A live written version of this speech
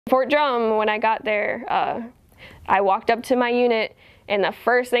Fort Drum, when I got there, I walked up to my unit, and the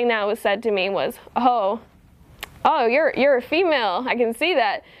first thing that was said to me was, oh, you're a female, I can see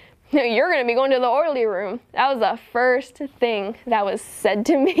that. You're gonna be going to the orderly room. That was the first thing that was said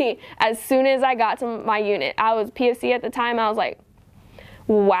to me as soon as I got to my unit. I was PFC at the time. I was like,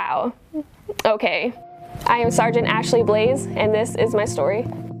 wow, okay. I am Sergeant Ashley Blais, and this is my story.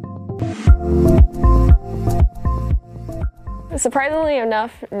 Surprisingly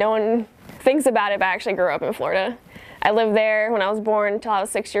enough, no one thinks about it, but I actually grew up in Florida. I lived there when I was born until I was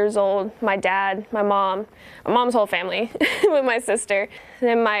 6 years old. My dad, my mom's whole family with my sister.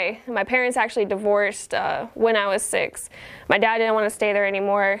 Then my parents actually divorced when I was 6. My dad didn't want to stay there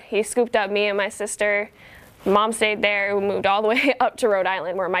anymore. He scooped up me and my sister. Mom stayed there. We moved all the way up to Rhode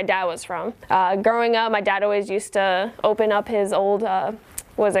Island, where my dad was from. Growing up, my dad always used to open up his old,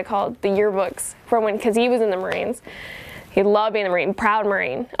 what is it called, the yearbooks from when, because he was in the Marines. He loved being a Marine, proud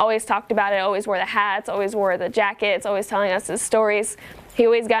Marine. Always talked about it, always wore the hats, always wore the jackets, always telling us his stories. He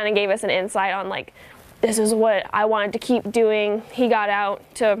always kind of gave us an insight on, like, this is what I wanted to keep doing. He got out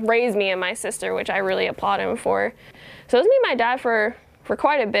to raise me and my sister, which I really applaud him for. So it was me and my dad for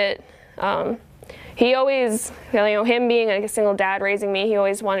quite a bit. He always, him being like a single dad raising me, he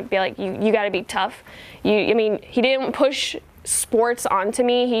always wanted to be like, you got to be tough. I mean, he didn't push sports onto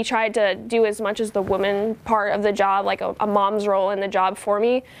me. He tried to do as much as the woman part of the job, like a mom's role in the job for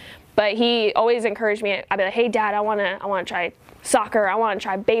me. But he always encouraged me. I'd be like, hey dad, I wanna try soccer, I wanna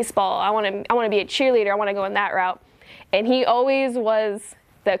try baseball, I wanna be a cheerleader, I wanna go in that route. And he always was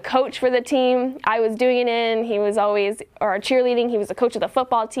the coach for the team I was doing it in. He was always, or cheerleading, he was the coach of the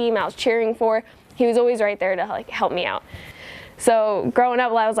football team I was cheering for. He was always right there to like help me out. So growing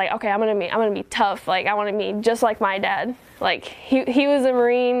up, I was like, okay, I'm gonna be tough. Like, I want to be just like my dad. Like, he was a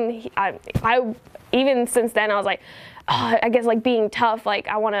Marine. I even since then, I was like, oh, I guess like being tough. Like,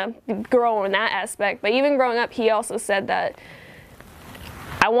 I want to grow in that aspect. But even growing up, he also said that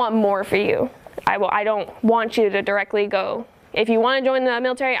I want more for you. I don't want you to directly go. If you want to join the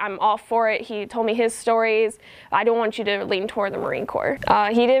military, I'm all for it. He told me his stories. I don't want you to lean toward the Marine Corps.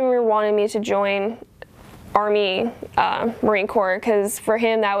 He didn't really want me to join Army, Marine Corps, because for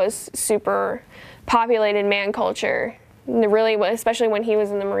him that was super populated man culture. Really, especially when he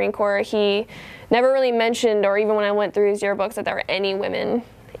was in the Marine Corps, he never really mentioned, or even when I went through his yearbooks, that there were any women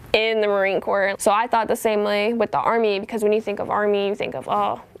in the Marine Corps. So I thought the same way with the Army, because when you think of Army, you think of,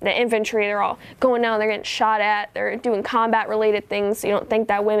 oh, the infantry, they're all going down, they're getting shot at, they're doing combat related things, so you don't think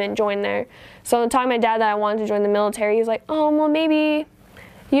that women join there. So telling my dad that I wanted to join the military, he was like, oh, well, maybe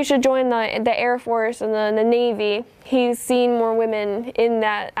you should join the Air Force and the Navy. He's seen more women in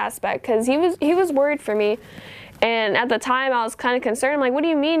that aspect, because he was worried for me. And at the time, I was kind of concerned. I'm like, what do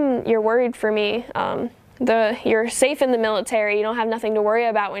you mean you're worried for me? You're safe in the military. You don't have nothing to worry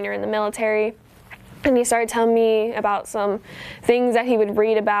about when you're in the military. And he started telling me about some things that he would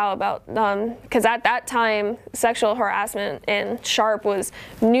read about because at that time, sexual harassment and SHARP was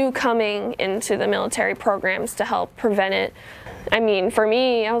new coming into the military programs to help prevent it. I mean, for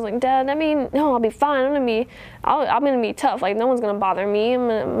me, I was like, Dad, no, I'll be fine. I'm gonna be tough. Like, no one's gonna bother me. I'm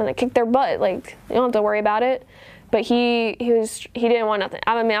gonna kick their butt. Like, you don't have to worry about it. But he didn't want nothing.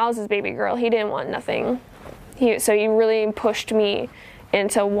 I mean, I was his baby girl. He didn't want nothing. So he really pushed me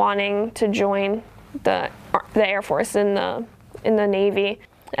into wanting to join the Air Force and in the Navy.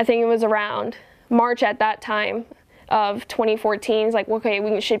 I think it was around March at that time of 2014. He's like, okay,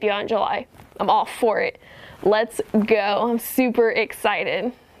 we can ship you out in July. I'm all for it. Let's go. I'm super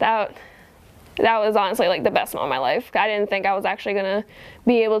excited. That was honestly like the best moment of my life. I didn't think I was actually gonna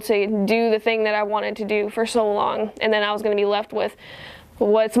be able to do the thing that I wanted to do for so long, and then I was gonna be left with,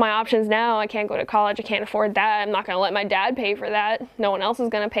 what's my options now? I can't go to college. I can't afford that. I'm not gonna let my dad pay for that. No one else is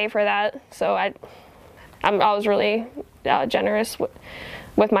gonna pay for that. So I was really generous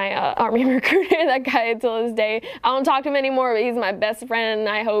with my Army recruiter, that guy, until this day. I don't talk to him anymore, but he's my best friend, and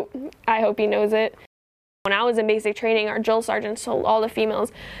I hope he knows it. When I was in basic training, our drill sergeants told all the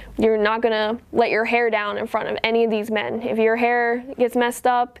females, you're not gonna let your hair down in front of any of these men. If your hair gets messed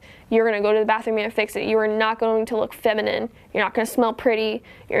up, you're gonna go to the bathroom and fix it. You are not going to look feminine. You're not gonna smell pretty.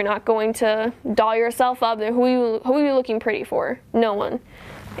 You're not going to doll yourself up. Who are you looking pretty for? No one.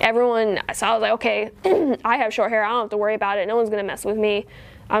 Everyone. So I was like, okay, I have short hair. I don't have to worry about it. No one's gonna mess with me.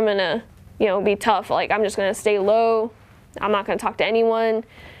 I'm gonna, be tough. Like, I'm just gonna stay low. I'm not gonna talk to anyone.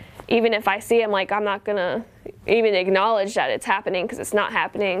 Even if I see him, like, I'm not gonna even acknowledge that it's happening, because it's not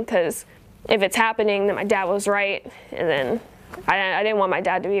happening. Because if it's happening, then my dad was right, and then I didn't want my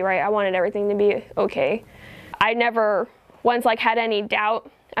dad to be right. I wanted everything to be okay. I never once had any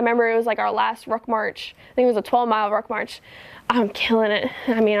doubt I remember it was like our last ruck march. I think it was a 12-mile ruck march. I'm killing it.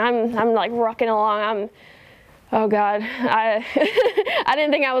 I mean, I'm like rucking along. Oh God, I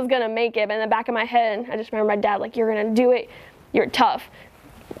didn't think I was gonna make it, but in the back of my head, I just remember my dad like, you're gonna do it, you're tough.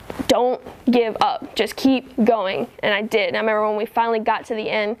 Don't give up, just keep going. And I did. And I remember when we finally got to the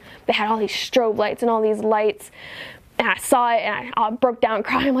end, they had all these strobe lights and all these lights, and I saw it and I broke down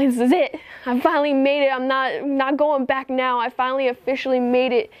crying. I'm like, this is it. I finally made it. I'm not going back now. I finally officially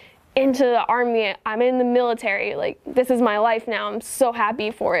made it into the Army. I'm in the military. Like, this is my life now. I'm so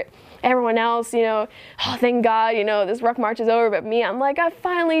happy for it. Everyone else, you know, oh, thank God, you know, this ruck march is over. But me, I'm like, I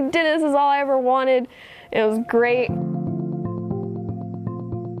finally did it. This is all I ever wanted. It was great.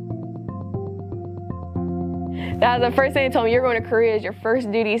 That was the first thing they told me. You're going to Korea as your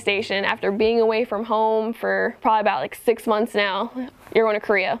first duty station after being away from home for probably about like 6 months now. You're going to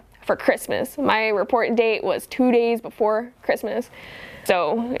Korea for Christmas. My report date was 2 days before Christmas.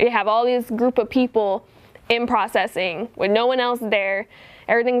 So you have all this group of people in processing with no one else there.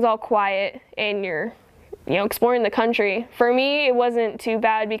 Everything's all quiet and you're, you know, exploring the country. For me, it wasn't too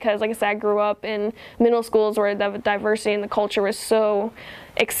bad because, like I said, I grew up in middle schools where the diversity and the culture was so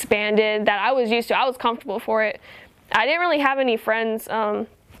expanded that I was used to. I was comfortable for it. I didn't really have any friends. The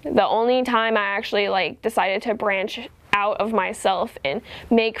only time I actually like decided to branch out of myself and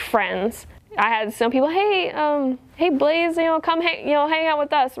make friends, I had some people, hey Blais, you know, come hang out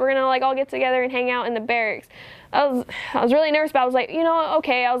with us. We're gonna like all get together and hang out in the barracks. I was really nervous, but I was like, you know,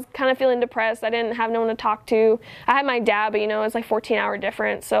 okay. I was kind of feeling depressed. I didn't have no one to talk to. I had my dad, but you know, it's like 14-hour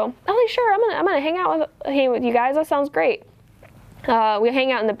difference. So I'm like, sure, I'm gonna hang with you guys. That sounds great. We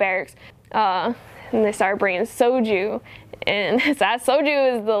hang out in the barracks, and they started bringing soju, and that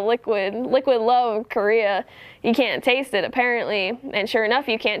soju is the liquid love of Korea. You can't taste it apparently, and sure enough,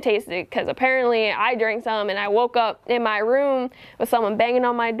 you can't taste it because apparently I drank some, and I woke up in my room with someone banging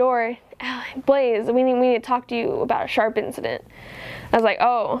on my door. Blais, we need to talk to you about a sharp incident. I was like,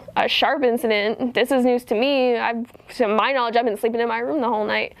 oh, a sharp incident? This is news to me. To my knowledge, I've been sleeping in my room the whole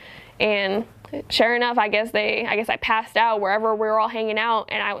night, and sure enough, I guess I passed out wherever we were all hanging out,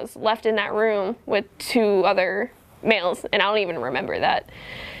 and I was left in that room with 2 other males, and I don't even remember that.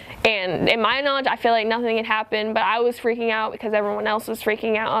 And in my knowledge, I feel like nothing had happened, but I was freaking out because everyone else was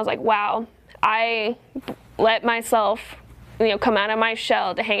freaking out. I was like, wow, I let myself, you know, come out of my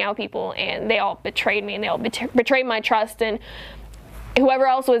shell to hang out with people, and they all betrayed me, and they all betrayed my trust, and whoever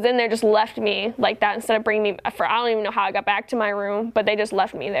else was in there just left me like that instead of bringing me. I don't even know how I got back to my room, but they just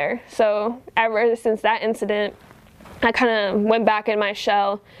left me there. So ever since that incident, I kind of went back in my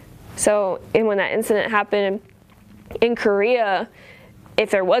shell. So when that incident happened in Korea, if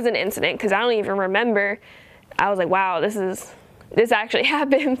there was an incident, because I don't even remember, I was like, wow, this actually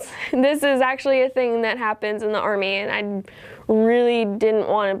happens. This is actually a thing that happens in the Army, and I really didn't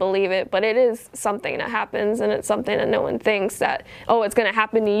want to believe it, but it is something that happens, and it's something that no one thinks that, oh, it's going to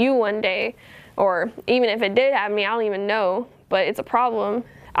happen to you one day, or even if it did happen to me, I don't even know, but it's a problem.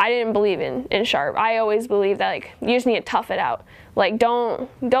 I didn't believe in sharp. I always believed that, like, you just need to tough it out. Like, don't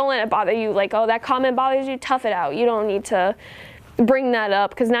let it bother you. Like, oh, that comment bothers you, tough it out. You don't need to bring that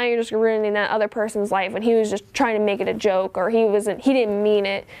up, because now you're just ruining that other person's life when he was just trying to make it a joke, or he didn't mean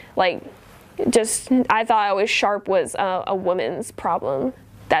it. Like, I thought always sharp was a woman's problem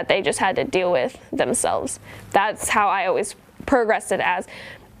that they just had to deal with themselves. That's how I always progressed it as.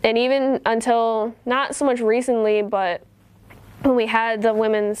 And even until not so much recently, but when we had the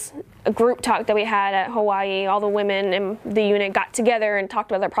women's group talk that we had at Hawaii, all the women in the unit got together and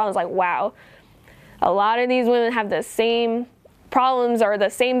talked about their problems. Like, wow, a lot of these women have the same problems or the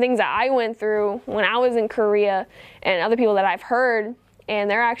same things that I went through when I was in Korea, and other people that I've heard, and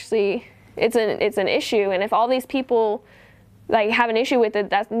they're actually, it's an issue. And if all these people like have an issue with it,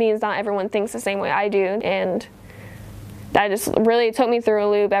 that means not everyone thinks the same way I do. And that just really took me through a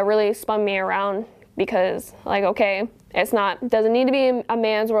loop. That really spun me around, because like, okay, doesn't need to be a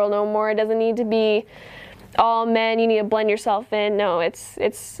man's world no more. It doesn't need to be all men. You need to blend yourself in. No, it's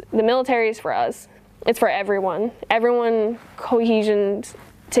the military is for us. It's for everyone. Everyone cohesion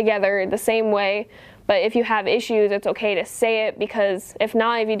together the same way. But if you have issues, it's okay to say it, because if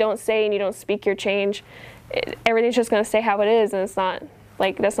not, if you don't say and you don't speak your change, everything's just going to stay how it is, and it's not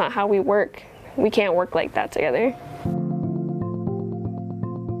like, that's not how we work. We can't work like that together.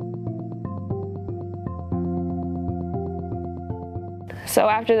 So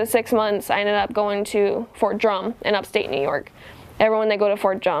after the 6 months, I ended up going to Fort Drum in upstate New York. Everyone, they go to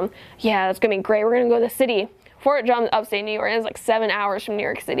Fort Drum, yeah, it's gonna be great, we're gonna go to the city. Fort Drum, upstate New York, is like 7 hours from New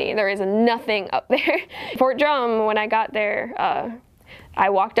York City. There is nothing up there. Fort Drum, when I got there, I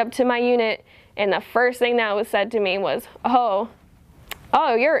walked up to my unit, and the first thing that was said to me was, oh,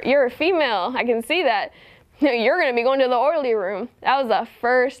 oh, you're a female, I can see that. You're gonna be going to the orderly room. That was the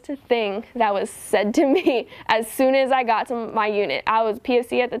first thing that was said to me as soon as I got to my unit. I was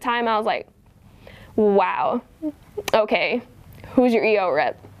PFC at the time. I was like, wow, okay, who's your EO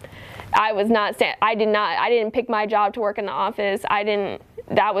rep? I didn't pick my job to work in the office.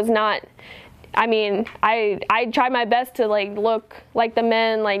 That was not, I mean, I tried my best to like look like the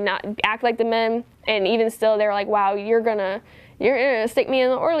men, like not act like the men, and even still they're like, wow, you're gonna stick me in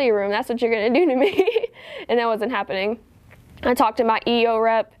the orderly room. That's what you're gonna do to me. And that wasn't happening. I talked to my EO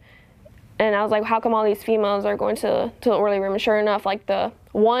rep and I was like, how come all these females are going to the orderly room? And sure enough, like I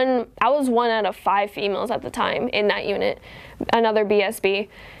was 1 out of 5 females at the time in that unit, another BSB,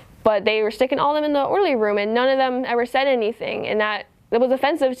 but they were sticking all of them in the orderly room and none of them ever said anything. And that was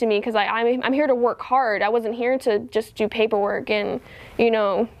offensive to me because I'm here to work hard. I wasn't here to just do paperwork, and you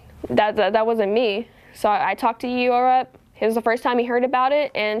know, that wasn't me. So I talked to EO rep. It was the first time he heard about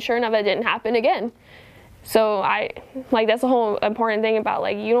it, and sure enough, it didn't happen again. So that's the whole important thing about,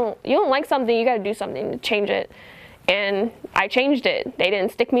 like, you don't like something, you got to do something to change it. And I changed it. They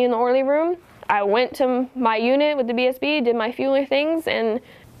didn't stick me in the orderly room. I went to my unit with the BSB, did my fueler things, and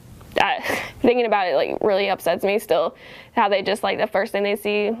thinking about it like really upsets me still. How they just, like, the first thing they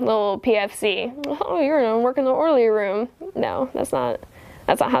see, little PFC, oh, you're gonna work in the orderly room. No, that's not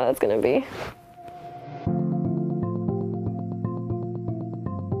how that's gonna be.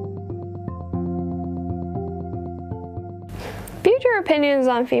 Future opinions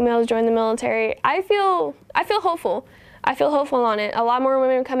on females joining the military. I feel hopeful. I feel hopeful on it. A lot more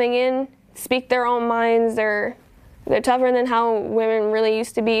women coming in, speak their own minds. They're tougher than how women really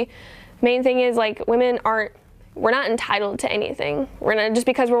used to be. Main thing is, like, we're not entitled to anything. Just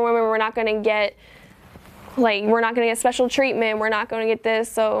because we're women, we're not gonna get special treatment. We're not gonna get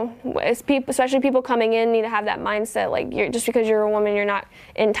this. So especially people coming in need to have that mindset, like, just because you're a woman, you're not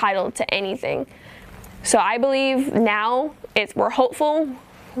entitled to anything. So I believe now we're hopeful,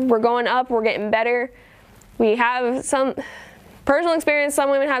 we're going up, we're getting better. We have some personal experience. Some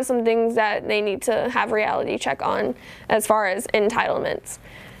women have some things that they need to have reality check on as far as entitlements.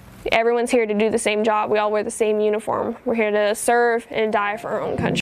 Everyone's here to do the same job. We all wear the same uniform. We're here to serve and die for our own country.